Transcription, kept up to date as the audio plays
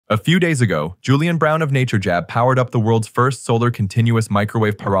A few days ago, Julian Brown of NatureJab powered up the world's first solar continuous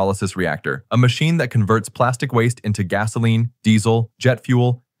microwave pyrolysis reactor, a machine that converts plastic waste into gasoline, diesel, jet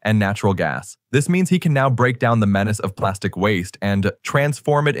fuel, and natural gas. This means he can now break down the menace of plastic waste and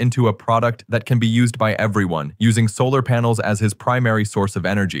transform it into a product that can be used by everyone, using solar panels as his primary source of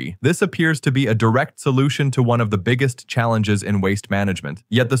energy. This appears to be a direct solution to one of the biggest challenges in waste management.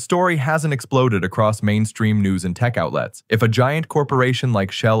 Yet the story hasn't exploded across mainstream news and tech outlets. If a giant corporation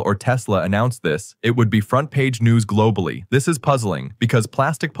like Shell or Tesla announced this, it would be front-page news globally. This is puzzling, because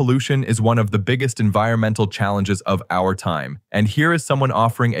plastic pollution is one of the biggest environmental challenges of our time. And here is someone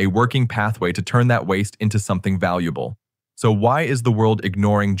offering a working pathway to turn that waste into something valuable. So why is the world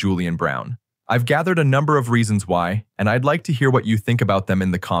ignoring Julian Brown? I've gathered a number of reasons why, and I'd like to hear what you think about them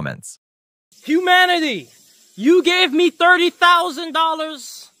in the comments. Humanity, you gave me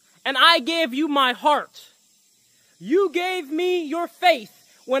 $30,000 and I gave you my heart. You gave me your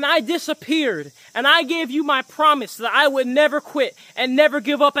faith when I disappeared, and I gave you my promise that I would never quit and never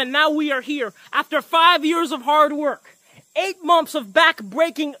give up, and now we are here after 5 years of hard work, 8 months of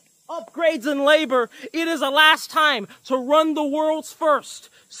back-breaking upgrades and labor. It is the last time to run the world's first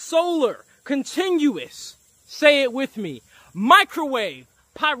solar continuous, say it with me, microwave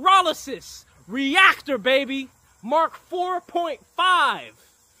pyrolysis reactor, baby. Mark 4.5.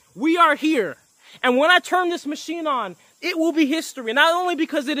 We are here. And when I turn this machine on, it will be history. Not only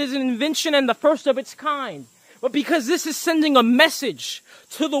because it is an invention and the first of its kind, but because this is sending a message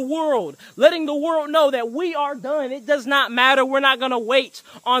to the world, letting the world know that we are done. It does not matter. We're not going to wait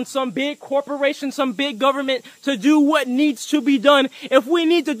on some big corporation, some big government to do what needs to be done. If we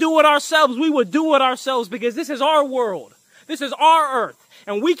need to do it ourselves, we will do it ourselves, because this is our world. This is our earth,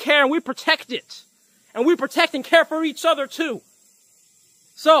 and we care and we protect it. And we protect and care for each other too.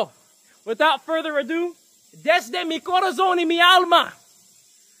 So, without further ado, desde mi corazón y mi alma.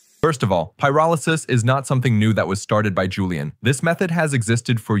 First of all, pyrolysis is not something new that was started by Julian. This method has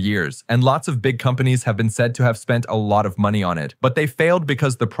existed for years, and lots of big companies have been said to have spent a lot of money on it, but they failed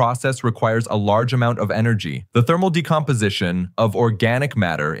because the process requires a large amount of energy. The thermal decomposition of organic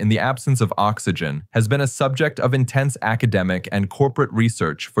matter in the absence of oxygen has been a subject of intense academic and corporate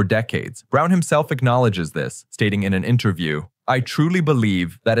research for decades. Brown himself acknowledges this, stating in an interview, "I truly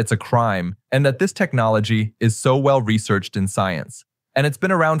believe that it's a crime and that this technology is so well researched in science. And it's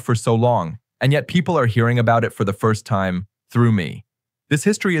been around for so long, and yet people are hearing about it for the first time through me." This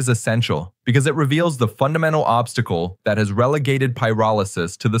history is essential because it reveals the fundamental obstacle that has relegated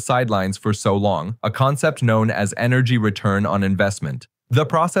pyrolysis to the sidelines for so long, a concept known as energy return on investment. The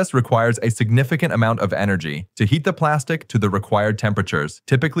process requires a significant amount of energy to heat the plastic to the required temperatures,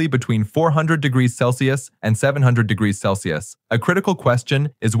 typically between 400 degrees Celsius and 700 degrees Celsius. A critical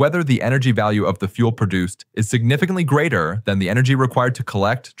question is whether the energy value of the fuel produced is significantly greater than the energy required to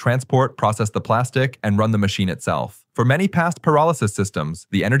collect, transport, process the plastic, and run the machine itself. For many past pyrolysis systems,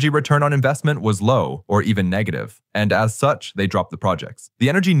 the energy return on investment was low or even negative, and as such, they dropped the projects. The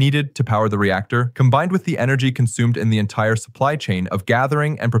energy needed to power the reactor, combined with the energy consumed in the entire supply chain of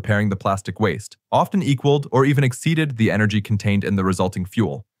gathering and preparing the plastic waste, often equaled or even exceeded the energy contained in the resulting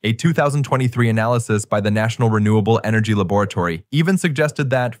fuel. A 2023 analysis by the National Renewable Energy Laboratory even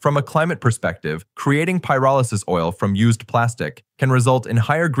suggested that, from a climate perspective, creating pyrolysis oil from used plastic can result in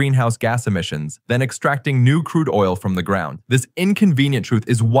higher greenhouse gas emissions than extracting new crude oil from the ground. This inconvenient truth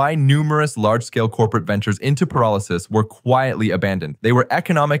is why numerous large-scale corporate ventures into pyrolysis were quietly abandoned. They were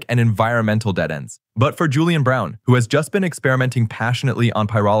economic and environmental dead ends. But for Julian Brown, who has just been experimenting passionately on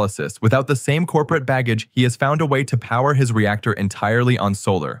pyrolysis without the same corporate baggage, he has found a way to power his reactor entirely on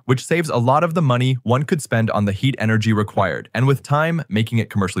solar, which saves a lot of the money one could spend on the heat energy required, and with time, making it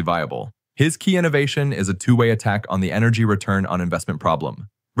commercially viable. His key innovation is a two-way attack on the energy return on investment problem.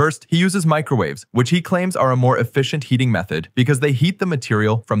 First, he uses microwaves, which he claims are a more efficient heating method because they heat the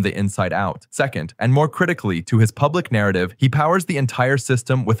material from the inside out. Second, and more critically to his public narrative, he powers the entire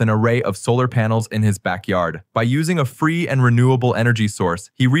system with an array of solar panels in his backyard. By using a free and renewable energy source,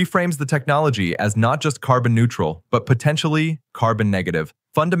 he reframes the technology as not just carbon neutral, but potentially carbon negative,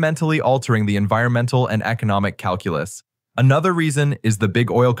 fundamentally altering the environmental and economic calculus. Another reason is the big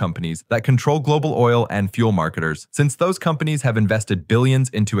oil companies that control global oil and fuel marketers, since those companies have invested billions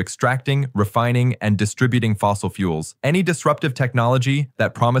into extracting, refining, and distributing fossil fuels. Any disruptive technology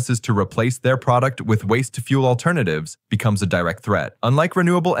that promises to replace their product with waste-to-fuel alternatives becomes a direct threat. Unlike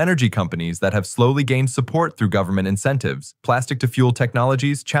renewable energy companies that have slowly gained support through government incentives, plastic-to-fuel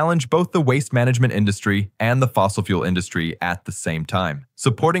technologies challenge both the waste management industry and the fossil fuel industry at the same time.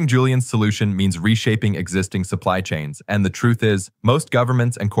 Supporting Julian's solution means reshaping existing supply chains, and the truth is, most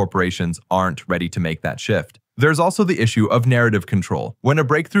governments and corporations aren't ready to make that shift. There's also the issue of narrative control. When a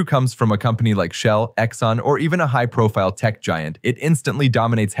breakthrough comes from a company like Shell, Exxon, or even a high-profile tech giant, it instantly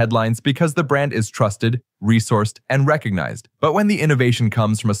dominates headlines because the brand is trusted, resourced, and recognized. But when the innovation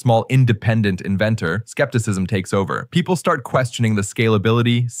comes from a small independent inventor, skepticism takes over. People start questioning the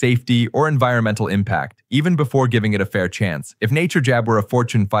scalability, safety, or environmental impact, even before giving it a fair chance. If NatureJab were a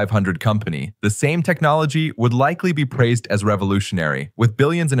Fortune 500 company, the same technology would likely be praised as revolutionary, with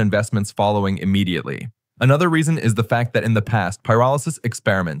billions in investments following immediately. Another reason is the fact that in the past pyrolysis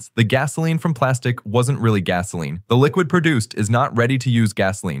experiments, the gasoline from plastic wasn't really gasoline. The liquid produced is not ready-to-use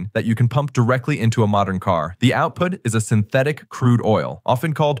gasoline that you can pump directly into a modern car. The output is a synthetic crude oil,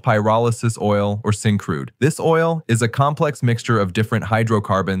 often called pyrolysis oil or syncrude. This oil is a complex mixture of different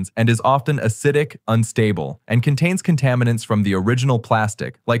hydrocarbons and is often acidic, unstable, and contains contaminants from the original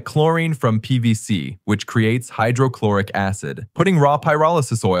plastic, like chlorine from PVC, which creates hydrochloric acid. Putting raw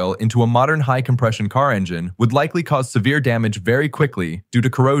pyrolysis oil into a modern high-compression car engine would likely cause severe damage very quickly due to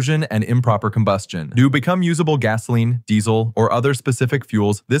corrosion and improper combustion. To become usable gasoline, diesel, or other specific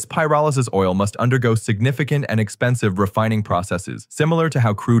fuels, this pyrolysis oil must undergo significant and expensive refining processes, similar to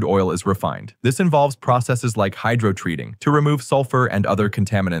how crude oil is refined. This involves processes like hydrotreating to remove sulfur and other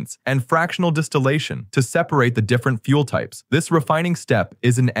contaminants, and fractional distillation to separate the different fuel types. This refining step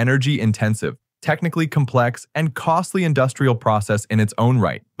is an energy-intensive, technically complex, and costly industrial process in its own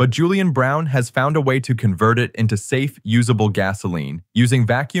right, but Julian Brown has found a way to convert it into safe, usable gasoline using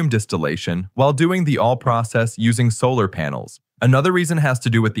vacuum distillation while doing the all process using solar panels. Another reason has to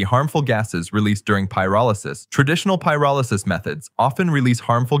do with the harmful gases released during pyrolysis. Traditional pyrolysis methods often release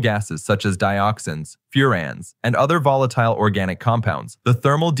harmful gases such as dioxins, furans, and other volatile organic compounds. The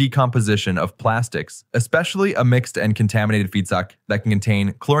thermal decomposition of plastics, especially a mixed and contaminated feedstock that can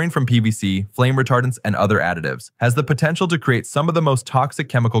contain chlorine from PVC, flame retardants, and other additives, has the potential to create some of the most toxic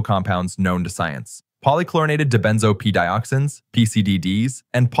chemical compounds known to science. Polychlorinated dibenzo P-dioxins, PCDDs,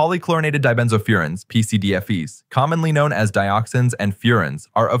 and polychlorinated dibenzofurans, PCDFEs, commonly known as dioxins and furans,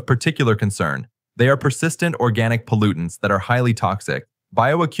 are of particular concern. They are persistent organic pollutants that are highly toxic,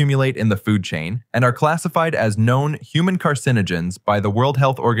 bioaccumulate in the food chain, and are classified as known human carcinogens by the World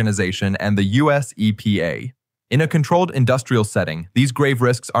Health Organization and the US EPA. In a controlled industrial setting, these grave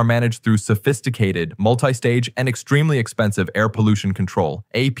risks are managed through sophisticated, multi-stage, and extremely expensive air pollution control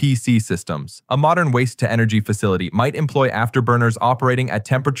 (APC) systems. A modern waste-to-energy facility might employ afterburners operating at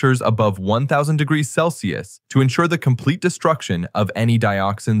temperatures above 1,000 degrees Celsius to ensure the complete destruction of any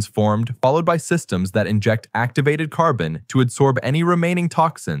dioxins formed, followed by systems that inject activated carbon to absorb any remaining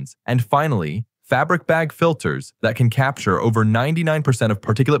toxins, and finally, fabric bag filters that can capture over 99% of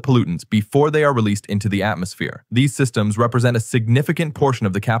particulate pollutants before they are released into the atmosphere. These systems represent a significant portion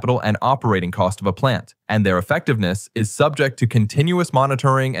of the capital and operating cost of a plant, and their effectiveness is subject to continuous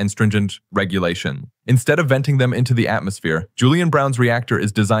monitoring and stringent regulation. Instead of venting them into the atmosphere, Julian Brown's reactor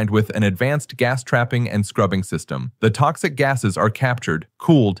is designed with an advanced gas trapping and scrubbing system. The toxic gases are captured,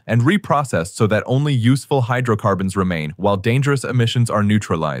 cooled, and reprocessed so that only useful hydrocarbons remain, while dangerous emissions are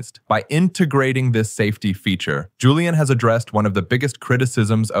neutralized. By integrating this safety feature, Julian has addressed one of the biggest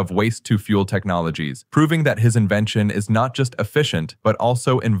criticisms of waste-to-fuel technologies, proving that his invention is not just efficient, but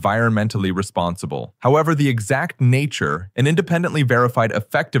also environmentally responsible. However, the exact nature and independently verified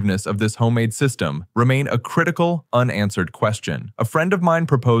effectiveness of this homemade system remain a critical, unanswered question. A friend of mine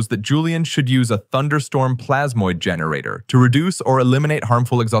proposed that Julian should use a thunderstorm plasmoid generator to reduce or eliminate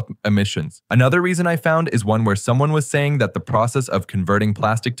harmful exhaust emissions. Another reason I found is one where someone was saying that the process of converting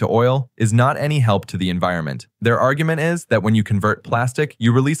plastic to oil is not any help to the environment. Their argument is that when you convert plastic,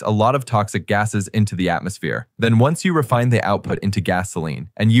 you release a lot of toxic gases into the atmosphere. Then once you refine the output into gasoline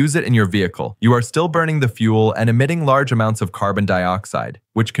and use it in your vehicle, you are still burning the fuel and emitting large amounts of carbon dioxide,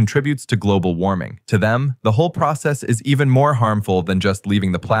 which contributes to global warming. To them, the whole process is even more harmful than just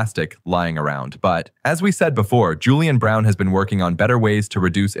leaving the plastic lying around. But, as we said before, Julian Brown has been working on better ways to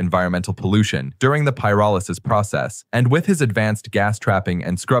reduce environmental pollution during the pyrolysis process, and with his advanced gas trapping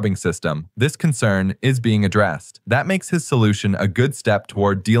and scrubbing system, this concern is being addressed. That makes his solution a good step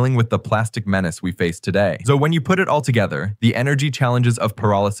toward dealing with the plastic menace we face today. So when you put it all together, the energy challenges of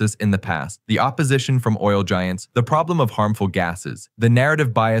pyrolysis in the past, the opposition from oil giants, the problem of harmful gases, the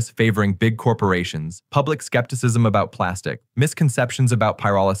narrative bias favoring big corporations, public skepticism about plastic, misconceptions about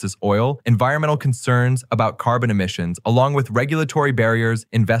pyrolysis oil, environmental concerns about carbon emissions, along with regulatory barriers,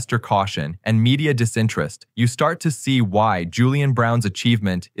 investor caution, and media disinterest, you start to see why Julian Brown's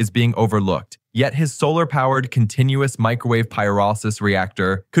achievement is being overlooked. Yet his solar-powered continuous microwave pyrolysis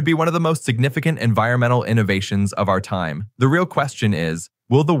reactor could be one of the most significant environmental innovations of our time. The real question is,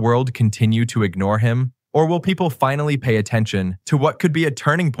 will the world continue to ignore him? Or will people finally pay attention to what could be a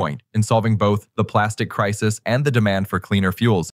turning point in solving both the plastic crisis and the demand for cleaner fuels?